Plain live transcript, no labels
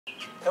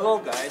Hello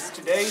guys,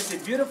 today is a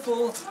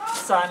beautiful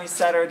sunny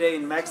Saturday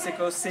in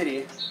Mexico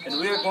City and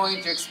we are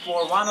going to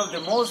explore one of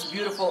the most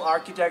beautiful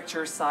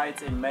architecture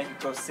sites in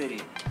Mexico City.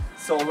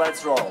 So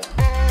let's roll!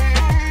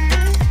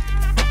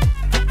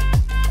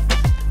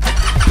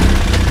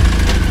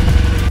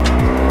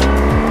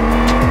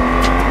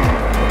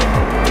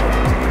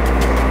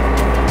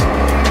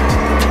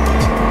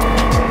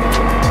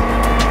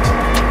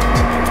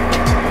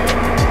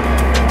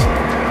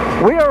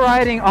 We are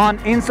riding on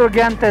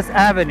Insurgentes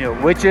Avenue,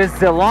 which is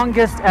the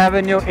longest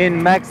avenue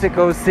in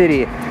Mexico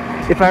City.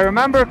 If I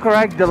remember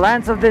correct, the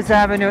length of this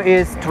avenue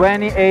is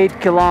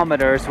 28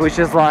 kilometers, which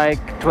is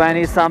like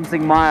 20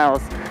 something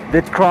miles,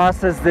 that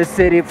crosses the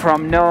city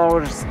from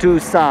north to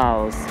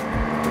south.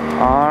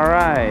 All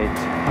right,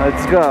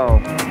 let's go.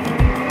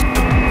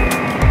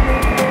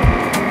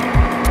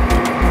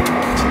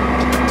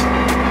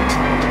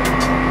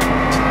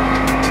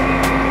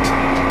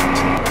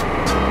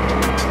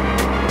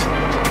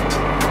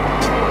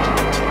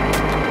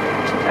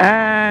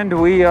 And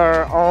we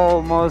are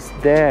almost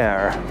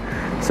there.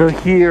 So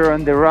here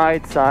on the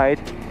right side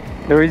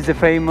there is the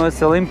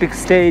famous Olympic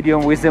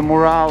Stadium with the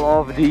mural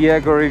of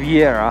Diego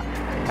Rivera,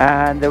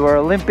 and there were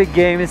Olympic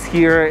Games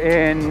here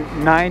in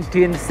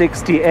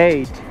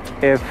 1968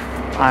 if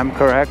I'm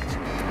correct.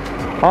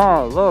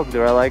 Oh look,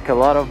 there are like a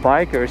lot of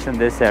bikers in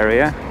this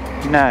area.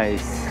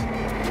 Nice.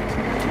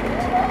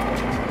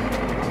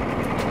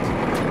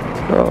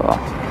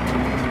 Oh.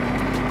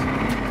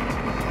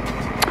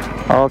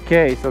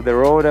 Okay, so the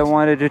road I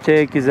wanted to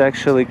take is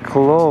actually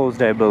closed,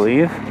 I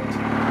believe.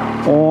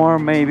 Or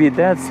maybe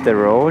that's the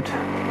road.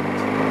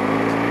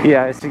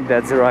 Yeah, I think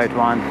that's the right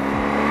one.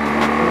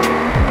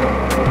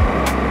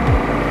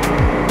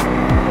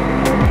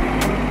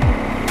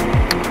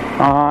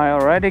 I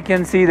already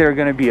can see there are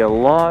going to be a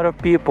lot of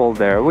people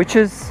there, which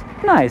is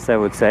nice, I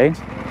would say.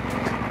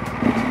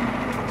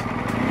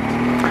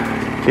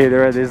 Okay,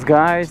 there are these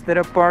guys that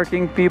are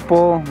parking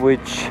people,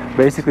 which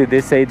basically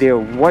they say they're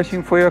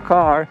watching for your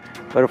car.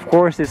 But of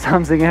course, if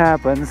something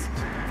happens,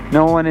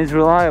 no one is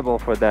reliable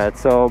for that.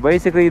 So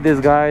basically, these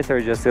guys are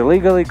just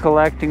illegally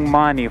collecting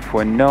money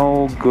for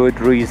no good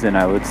reason,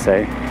 I would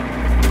say.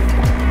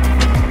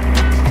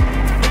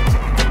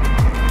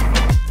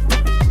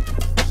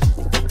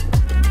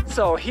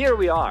 So here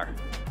we are.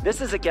 This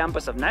is the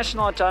campus of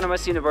National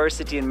Autonomous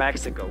University in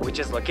Mexico, which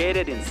is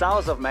located in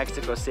south of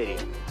Mexico City.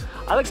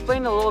 I'll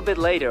explain a little bit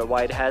later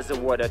why it has the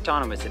word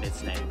autonomous in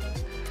its name.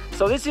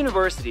 So this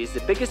university is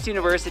the biggest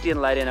university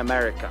in Latin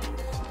America.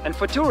 And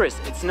for tourists,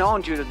 it's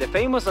known due to the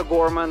famous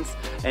O'Gorman's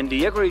and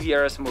Diego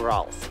Rivera's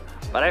murals.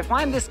 But I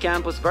find this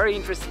campus very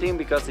interesting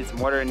because it's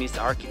modernist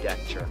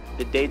architecture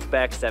that dates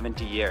back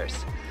 70 years.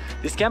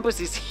 This campus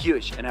is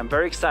huge and I'm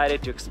very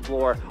excited to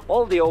explore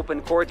all the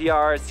open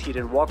courtyards,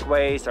 hidden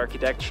walkways,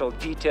 architectural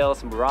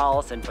details,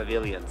 murals and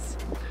pavilions.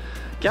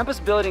 Campus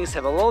buildings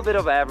have a little bit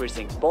of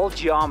everything: bold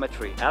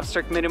geometry,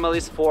 abstract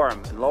minimalist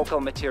form and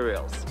local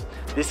materials.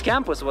 This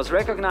campus was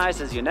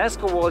recognized as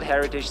UNESCO World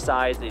Heritage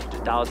Site in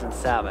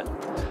 2007.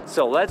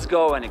 So let's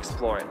go and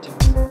explore it.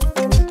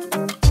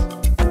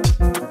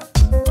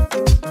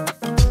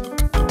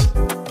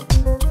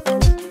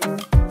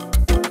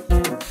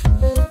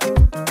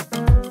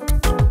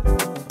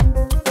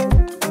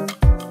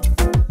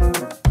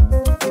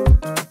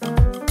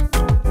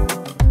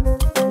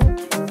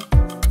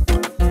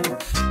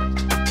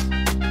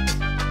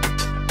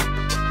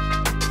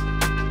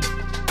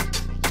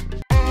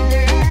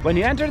 When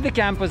you enter the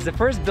campus, the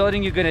first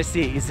building you're gonna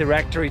see is the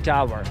Rectory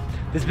Tower.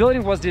 This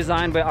building was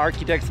designed by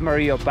architects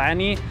Mario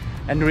Pani,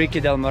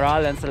 Enrique del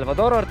Moral and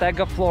Salvador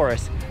Ortega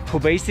Flores, who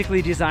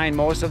basically designed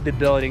most of the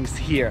buildings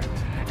here.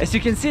 As you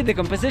can see, the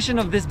composition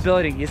of this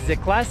building is the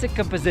classic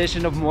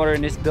composition of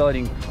modernist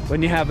building,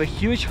 when you have a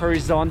huge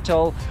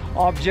horizontal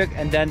object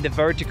and then the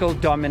vertical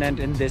dominant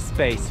in this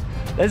space.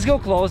 Let's go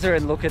closer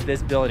and look at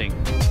this building.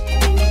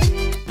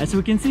 As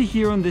we can see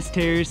here on the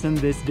stairs and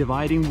this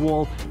dividing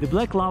wall, the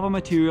black lava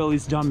material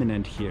is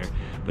dominant here.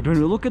 But when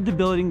we look at the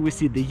building, we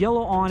see the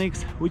yellow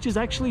onyx, which is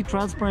actually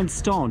transparent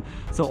stone,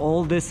 so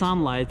all the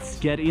sunlights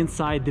get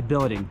inside the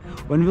building.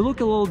 When we look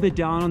a little bit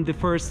down on the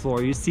first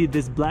floor, you see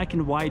this black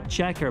and white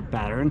checker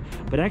pattern,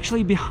 but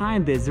actually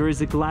behind this there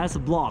is a glass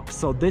block,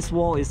 so this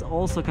wall is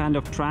also kind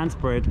of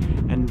transparent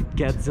and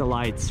gets the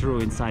light through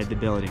inside the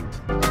building.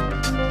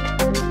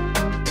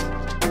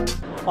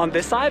 On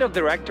the side of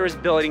the rector's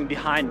building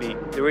behind me,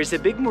 there is a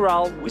big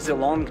mural with a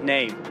long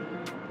name,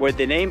 where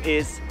the name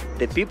is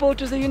 "The People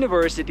to the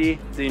University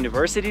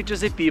to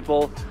the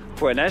People,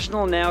 for a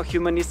National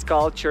Neo-Humanist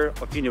Culture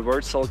of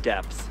Universal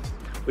Depth,"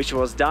 which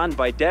was done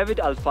by David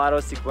Alfaro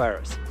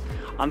Siqueiros.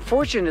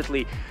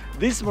 Unfortunately,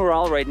 this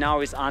mural right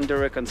now is under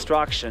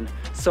reconstruction,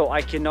 so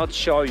I cannot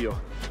show you.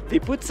 They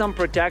put some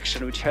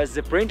protection which has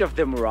the print of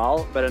the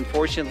mural, but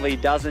unfortunately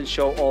it doesn't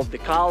show all the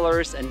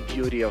colors and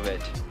beauty of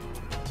it.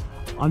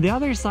 On the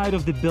other side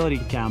of the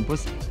building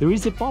campus, there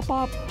is a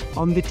pop-up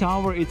on the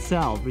tower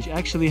itself, which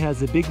actually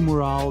has a big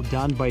mural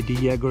done by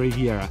Diego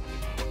Rivera.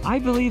 I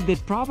believe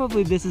that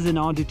probably this is an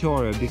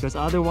auditorium, because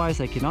otherwise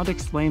I cannot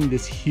explain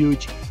this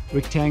huge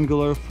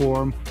rectangular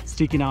form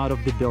sticking out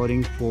of the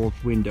building full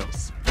of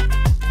windows.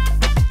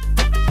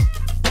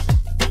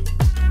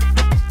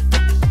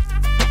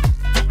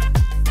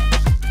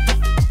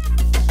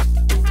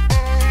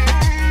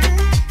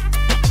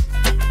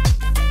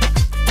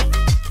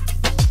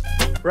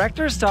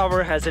 Rector's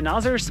Tower has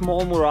another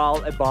small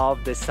mural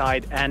above the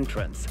side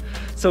entrance.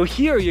 So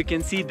here you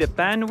can see the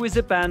pen with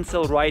a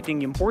pencil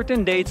writing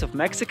important dates of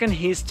Mexican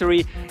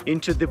history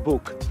into the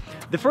book.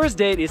 The first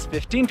date is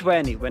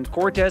 1520, when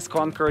Cortes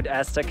conquered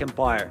Aztec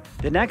Empire.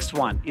 The next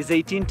one is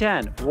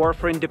 1810, War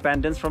for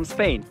Independence from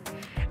Spain.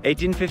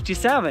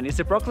 1857 is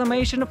the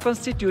proclamation of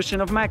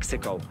Constitution of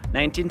Mexico.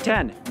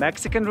 1910,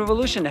 Mexican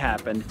Revolution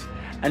happened.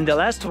 And the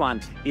last one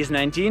is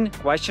 19 ?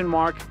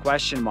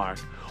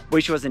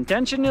 Which was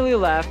intentionally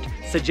left,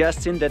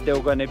 suggesting that there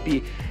were going to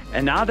be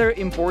another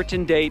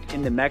important date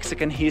in the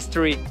Mexican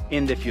history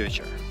in the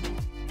future.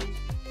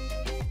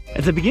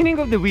 At the beginning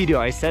of the video,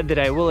 I said that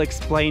I will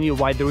explain you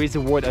why there is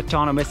a word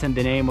autonomous in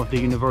the name of the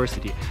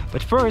university.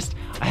 But first,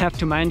 I have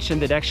to mention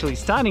that actually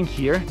studying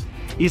here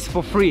is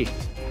for free,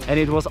 and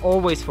it was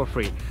always for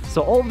free.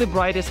 So all the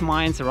brightest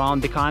minds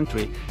around the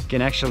country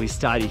can actually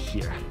study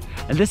here.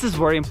 And this is a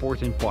very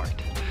important part.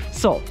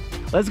 So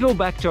let's go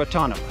back to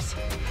autonomous.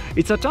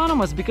 It's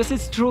autonomous because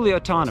it's truly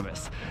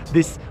autonomous.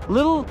 This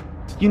little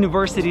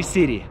university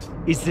city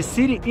is the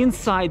city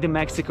inside the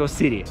Mexico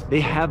City.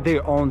 They have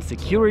their own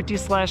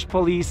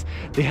security/police,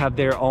 they have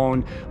their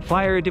own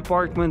fire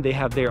department, they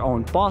have their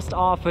own post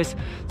office.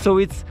 So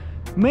it's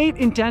made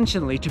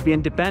intentionally to be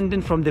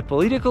independent from the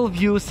political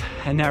views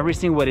and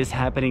everything what is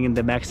happening in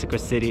the Mexico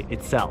City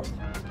itself.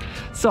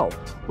 So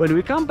when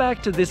we come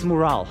back to this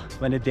mural,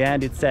 when at the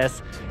end it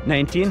says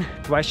 19 ?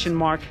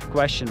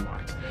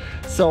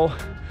 So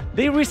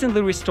they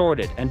recently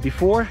restored it, and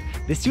before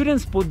the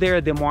students put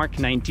there the mark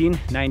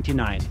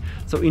 1999.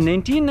 So in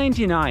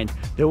 1999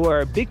 there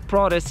were big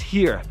protests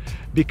here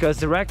because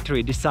the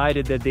rectory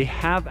decided that they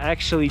have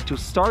actually to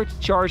start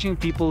charging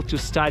people to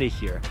study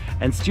here,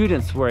 and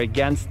students were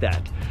against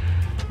that.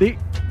 They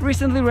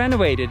recently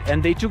renovated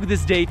and they took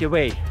this date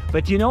away.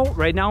 But you know,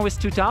 right now it's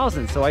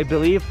 2000, so I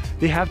believe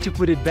they have to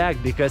put it back,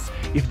 because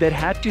if that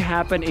had to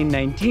happen in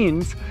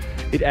 19s,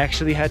 it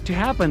actually had to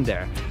happen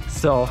there.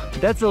 So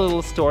that's a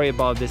little story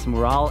about this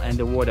mural and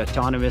the word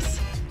autonomous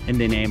in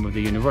the name of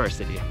the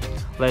university.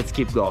 Let's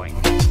keep going.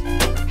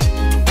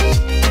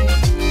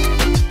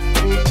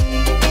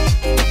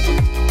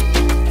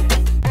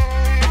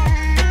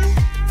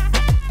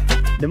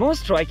 The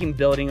most striking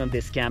building on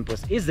this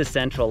campus is the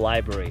Central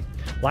Library.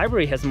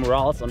 Library has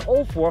murals on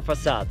all 4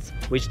 facades,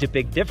 which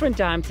depict different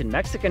times in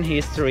Mexican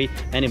history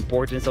and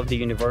importance of the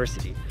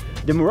university.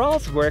 The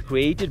murals were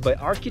created by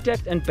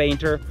architect and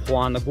painter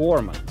Juan,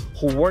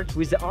 who worked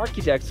with the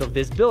architects of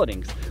these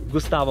buildings,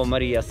 Gustavo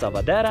Maria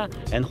Savadera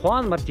and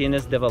Juan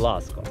Martinez de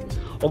Velasco.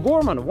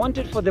 O'Gorman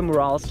wanted for the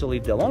murals to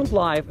live a long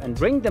life and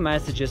bring the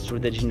messages through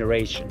the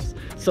generations,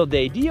 so the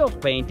idea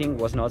of painting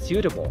was not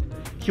suitable.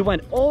 He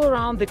went all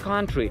around the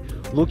country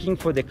looking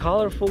for the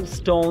colorful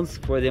stones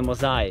for the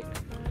mosaic.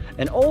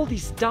 And all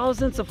these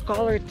thousands of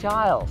colored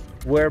tiles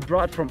were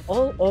brought from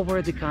all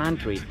over the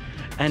country,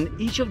 and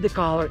each of the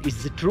color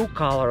is the true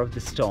color of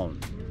the stone.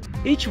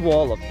 Each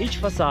wall of each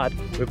facade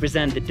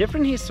represents a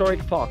different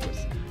historic focus.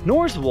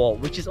 North wall,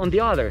 which is on the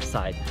other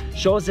side,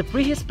 shows the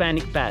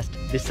pre-Hispanic past.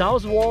 The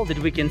south wall that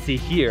we can see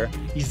here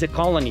is the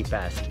colony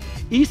past.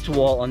 East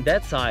wall on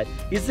that side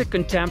is the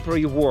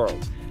contemporary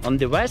world. On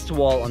the west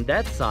wall on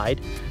that side,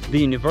 the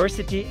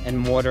university and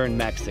modern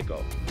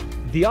Mexico.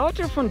 The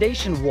outer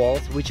foundation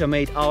walls, which are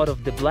made out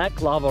of the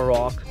black lava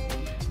rock,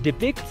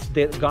 depicts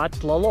the god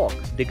Tlaloc,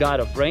 the god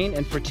of rain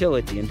and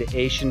fertility in the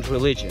ancient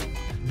religion.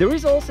 There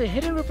is also a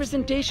hidden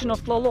representation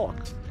of Tlaloc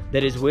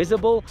that is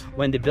visible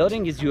when the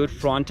building is viewed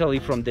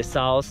frontally from the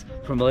south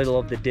from a little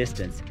of the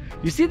distance.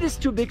 You see these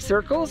 2 big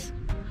circles?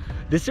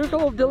 The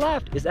circle of the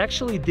left is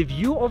actually the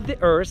view of the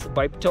Earth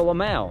by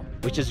Ptolemy,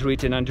 which is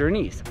written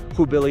underneath,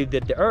 who believed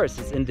that the Earth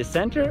is in the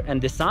center and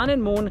the Sun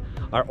and Moon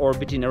are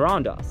orbiting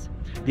around us.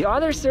 The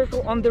other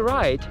circle on the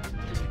right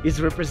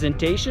is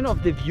representation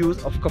of the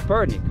views of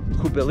Copernic,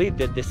 who believed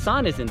that the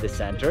Sun is in the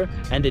center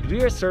and that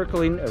we are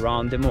circling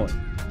around the Moon.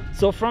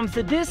 So from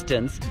the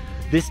distance,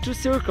 these 2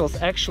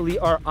 circles actually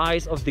are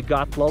eyes of the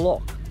god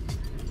Tlaloc.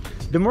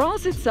 The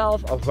murals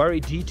itself are very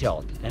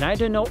detailed, and I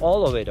don't know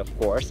all of it, of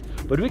course,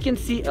 but we can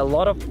see a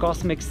lot of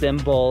cosmic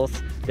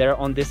symbols that are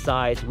on the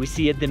sides. We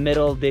see at the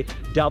middle the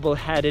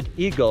double-headed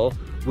eagle,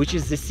 which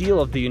is the seal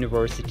of the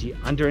university.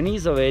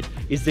 Underneath of it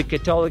is the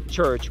Catholic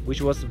Church,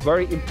 which was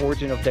very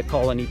important of the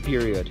colony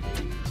period.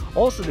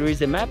 Also, there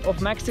is a map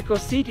of Mexico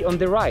City on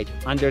the right,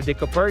 under the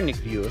Copernic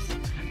views,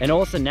 and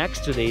also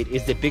next to it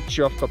is the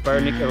picture of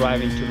Copernic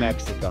arriving to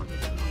Mexico.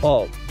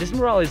 Oh, this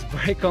mural is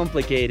very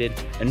complicated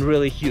and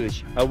really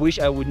huge. I wish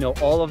I would know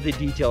all of the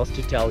details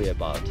to tell you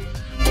about.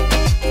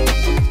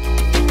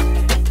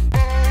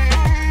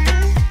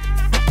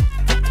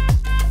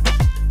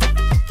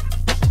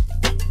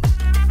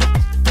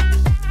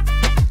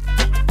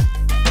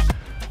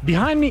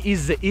 Behind me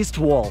is the east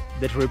wall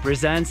that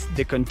represents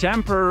the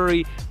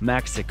contemporary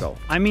Mexico.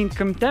 I mean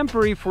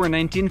contemporary for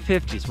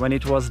 1950s when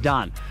it was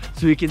done.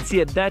 So you can see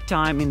at that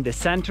time in the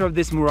center of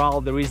this mural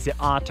there is the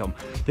atom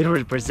that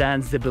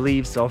represents the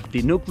beliefs of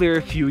the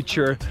nuclear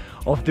future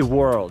of the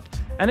world.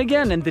 And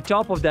again, in the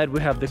top of that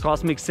we have the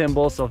cosmic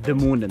symbols of the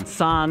moon and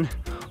sun.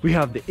 We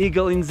have the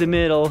eagle in the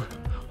middle.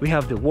 We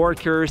have the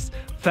workers,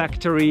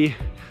 factory,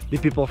 the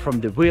people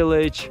from the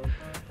village,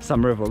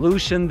 some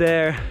revolution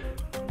there.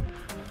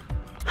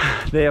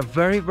 They are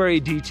very, very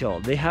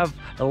detailed. They have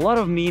a lot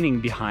of meaning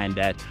behind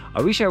that.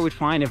 I wish I would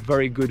find a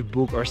very good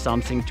book or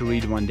something to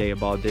read one day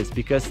about this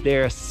because they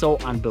are so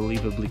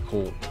unbelievably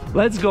cool.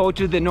 Let's go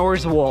to the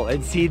north wall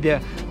and see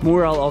the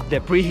mural of the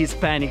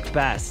pre-Hispanic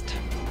past.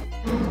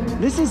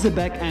 This is the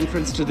back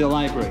entrance to the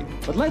library,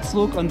 but let's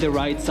look on the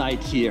right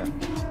side here.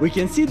 We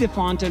can see the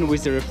fountain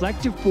with the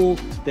reflective pool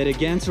that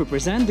again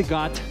represents the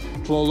god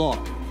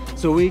Tlaloc.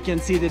 So we can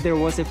see that there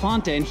was a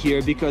fountain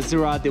here because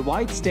there are the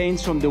white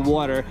stains from the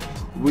water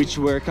which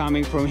were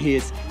coming from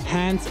his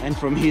hands and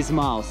from his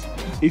mouth.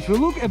 If you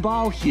look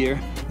above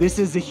here, this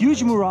is a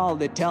huge mural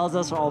that tells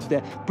us of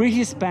the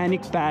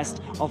pre-Hispanic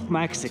past of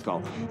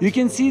Mexico. You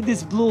can see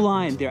this blue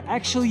line, they're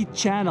actually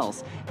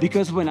channels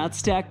because when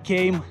Aztec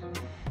came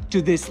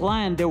to this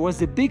land, there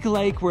was a big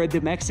lake where the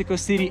Mexico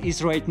City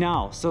is right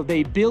now. So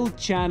they built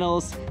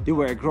channels, they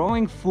were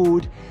growing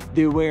food,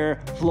 they were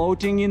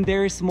floating in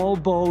their small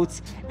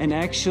boats and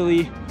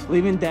actually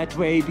living that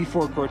way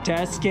before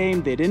Cortez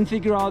came. They didn't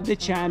figure out the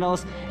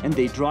channels and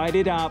they dried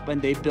it up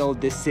and they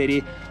built this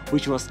city,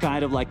 which was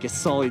kind of like a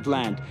solid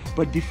land.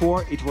 But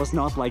before it was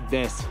not like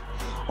this.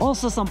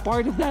 Also, some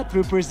part of that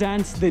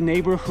represents the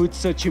neighborhood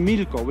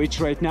Xochimilco, which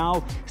right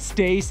now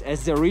stays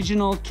as the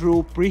original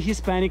true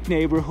pre-Hispanic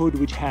neighborhood,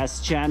 which has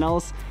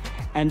channels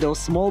and those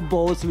small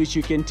boats which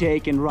you can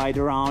take and ride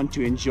around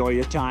to enjoy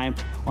your time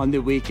on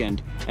the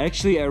weekend.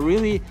 Actually, I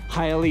really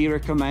highly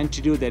recommend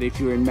to do that if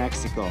you're in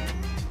Mexico.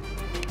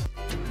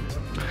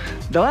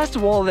 The last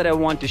wall that I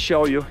want to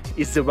show you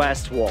is the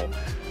west wall.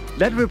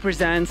 That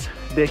represents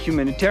the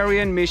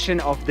humanitarian mission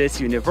of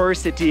this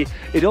university.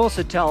 It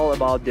also tells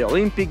about the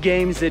Olympic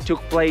Games that took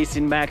place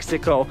in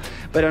Mexico,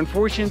 but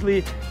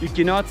unfortunately you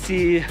cannot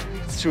see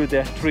through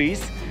the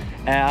trees.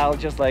 I'll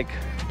just like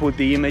put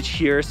the image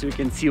here so you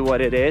can see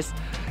what it is.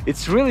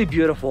 It's really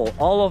beautiful.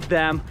 All of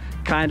them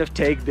kind of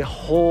take the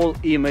whole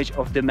image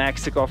of the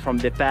Mexico from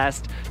the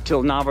past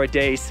till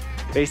nowadays,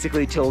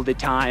 basically till the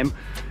time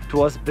it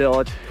was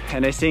built,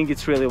 and I think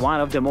it's really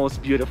one of the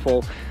most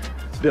beautiful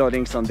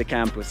buildings on the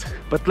campus.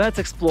 But let's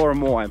explore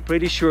more. I'm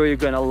pretty sure you're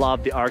gonna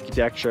love the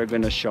architecture I'm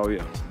gonna show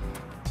you.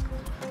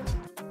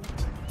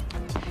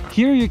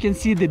 Here you can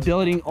see the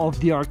building of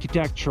the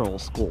architectural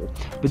school,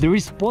 but there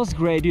is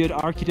postgraduate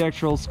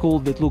architectural school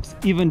that looks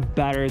even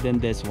better than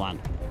this one.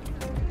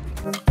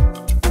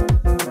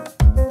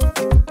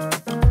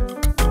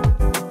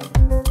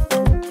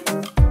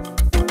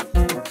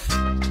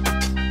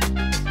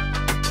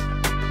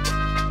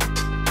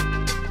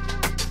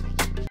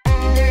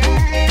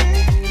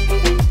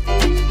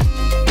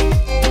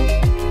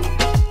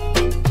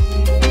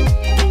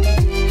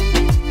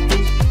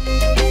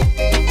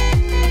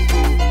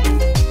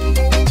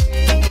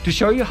 To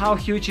show you how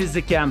huge is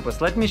the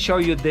campus, let me show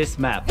you this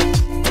map.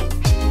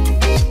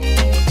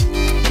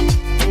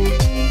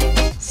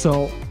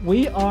 So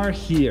we are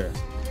here.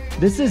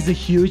 This is the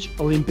huge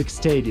Olympic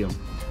Stadium.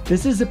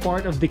 This is the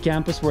part of the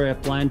campus where I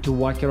plan to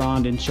walk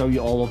around and show you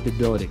all of the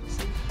buildings.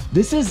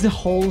 This is the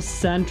whole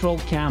central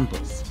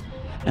campus.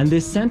 And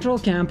this central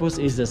campus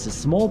is just a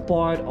small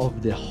part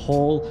of the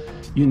whole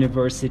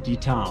university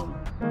town.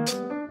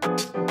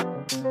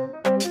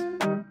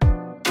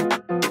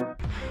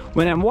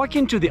 When I'm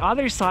walking to the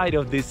other side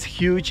of this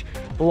huge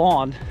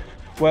lawn,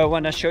 where I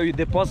want to show you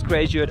the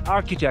postgraduate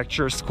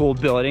architecture school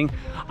building,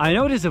 I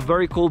noticed a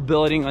very cool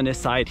building on the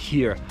side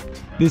here.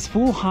 This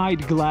full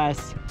height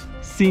glass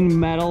thin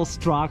metal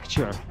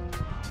structure,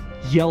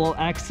 yellow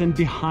accent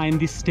behind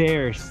the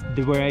stairs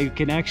where you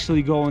can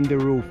actually go on the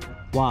roof.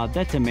 Wow,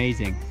 that's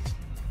amazing.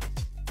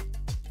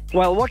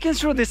 While walking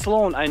through this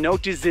lawn, I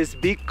noticed these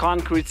big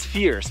concrete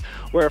spheres,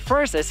 where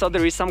first I saw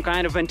there is some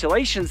kind of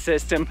ventilation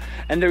system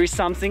and there is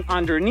something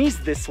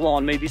underneath this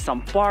lawn, maybe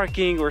some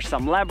parking or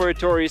some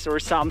laboratories or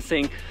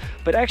something.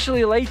 But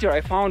actually later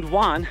I found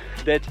one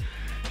that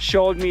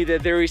showed me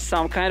that there is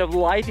some kind of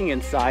lighting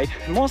inside.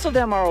 Most of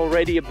them are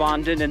already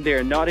abandoned and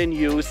they're not in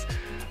use,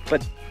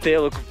 but they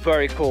look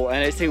very cool.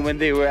 And I think when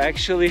they were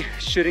actually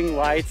shooting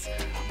lights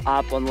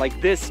up on like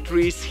these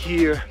trees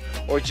here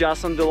or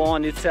just on the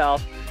lawn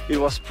itself, it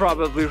was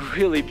probably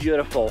really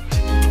beautiful.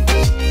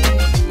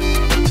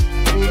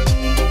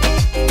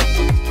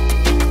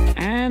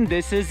 And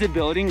this is the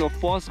building of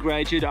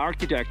postgraduate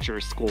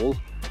architecture school.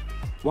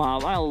 Wow,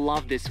 I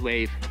love this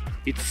wave.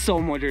 It's so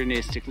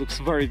modernistic, looks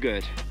very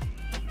good.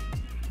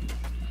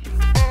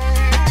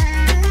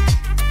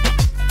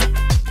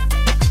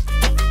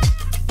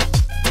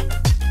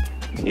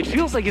 It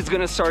feels like it's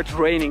gonna start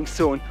raining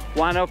soon.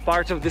 One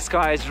part of the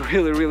sky is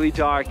really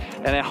dark,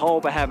 and I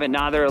hope I have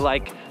another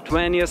like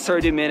 20 or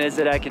 30 minutes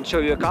that I can show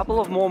you a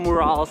couple of more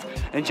murals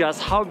and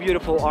just how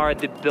beautiful are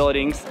the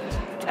buildings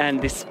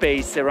and the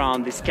space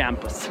around this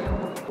campus.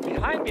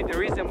 Behind me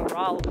there is a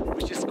mural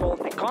which is called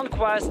The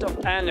Conquest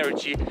of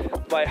Energy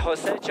by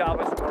José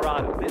Chavez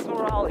Morado. This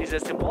mural is a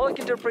symbolic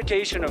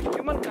interpretation of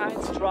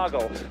humankind's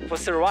struggle for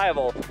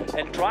survival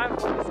and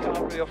triumphant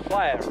discovery of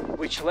fire,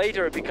 which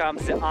later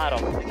becomes the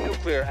atom, the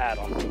nuclear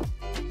atom.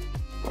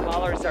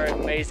 Colors are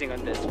amazing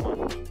on this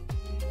one.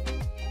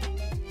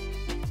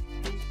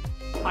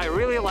 I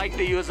really like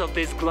the use of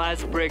these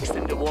glass bricks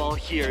in the wall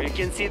here. You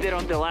can see that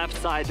on the left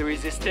side there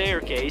is a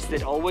staircase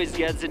that always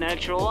gets the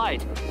natural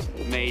light.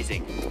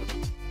 Amazing.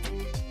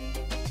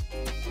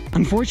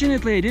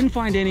 Unfortunately, I didn't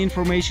find any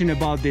information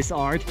about this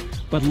art,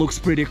 but looks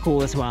pretty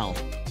cool as well.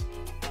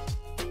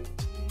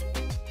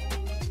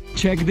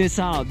 Check this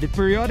out, the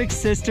periodic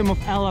system of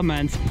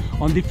elements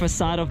on the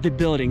facade of the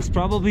buildings.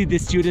 Probably the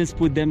students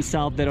put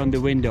themselves there on the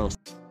windows.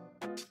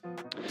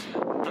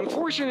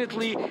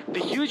 Unfortunately, the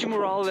huge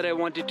mural that I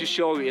wanted to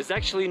show you is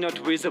actually not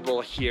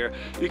visible here.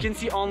 You can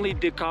see only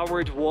the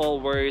covered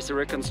wall where is a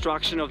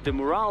reconstruction of the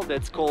mural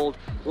that's called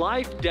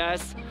Life,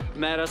 Death,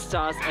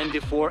 Metastas and the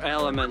Four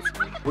Elements,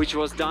 which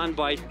was done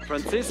by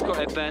Francisco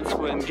Epens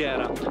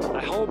Fuenguera.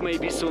 I hope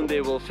maybe soon they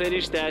will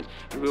finish that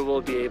and we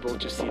will be able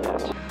to see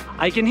that.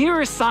 I can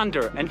hear a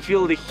thunder and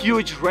feel the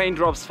huge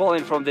raindrops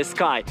falling from the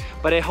sky,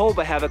 but I hope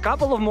I have a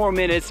couple of more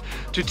minutes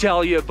to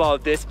tell you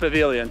about this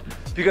pavilion,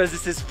 because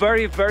this is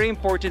very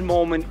important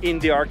moment in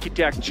the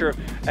architecture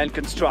and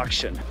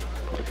construction.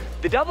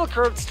 The double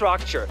curved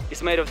structure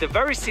is made of the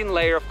very thin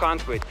layer of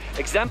concrete,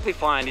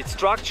 exemplifying its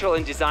structural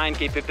and design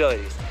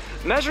capabilities.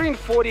 Measuring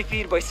 40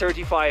 feet by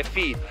 35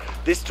 feet,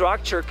 this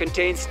structure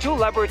contains 2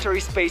 laboratory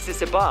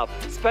spaces above,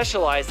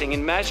 specializing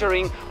in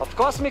measuring of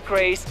cosmic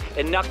rays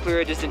and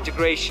nuclear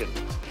disintegration.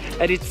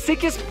 At its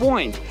thickest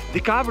point, the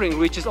covering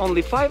reaches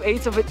only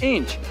 5/8 of an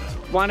inch,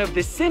 one of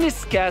the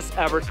thinnest casts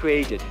ever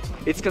created.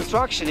 Its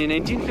construction in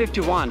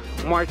 1951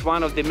 marked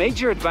one of the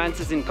major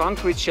advances in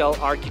concrete shell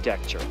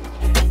architecture.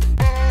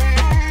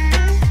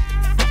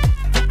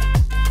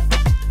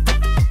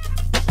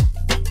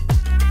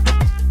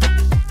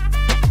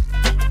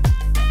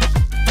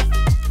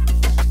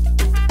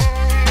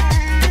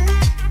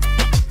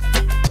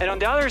 And on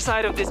the other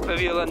side of this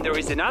pavilion there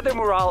is another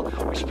mural,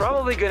 which is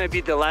probably gonna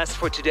be the last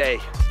for today.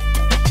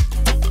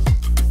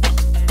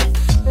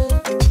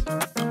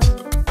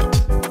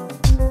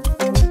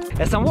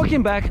 As I'm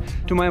walking back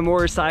to my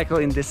motorcycle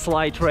in this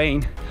slight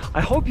rain,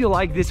 I hope you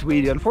like this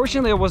video.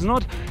 Unfortunately, I was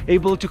not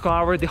able to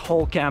cover the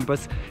whole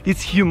campus.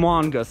 It's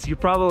humongous. You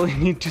probably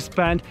need to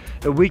spend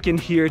a weekend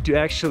here to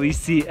actually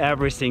see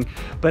everything.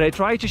 But I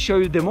tried to show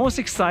you the most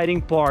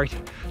exciting part,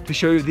 to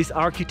show you this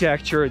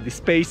architecture, the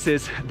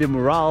spaces, the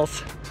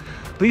murals.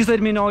 Please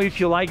let me know if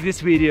you like this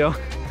video.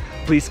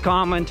 Please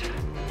comment,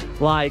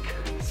 like,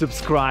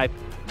 subscribe.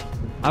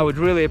 I would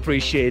really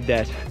appreciate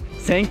that.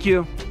 Thank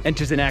you, and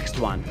to the next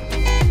one.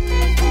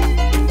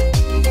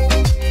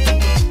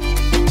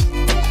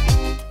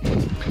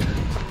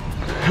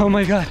 Oh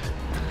my god,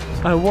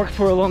 I walked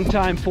for a long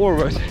time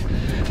forward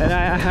and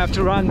I have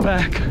to run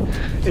back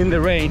in the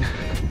rain.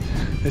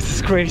 This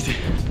is crazy.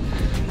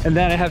 And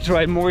then I have to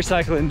ride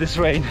motorcycle in this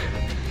rain.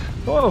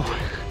 Whoa.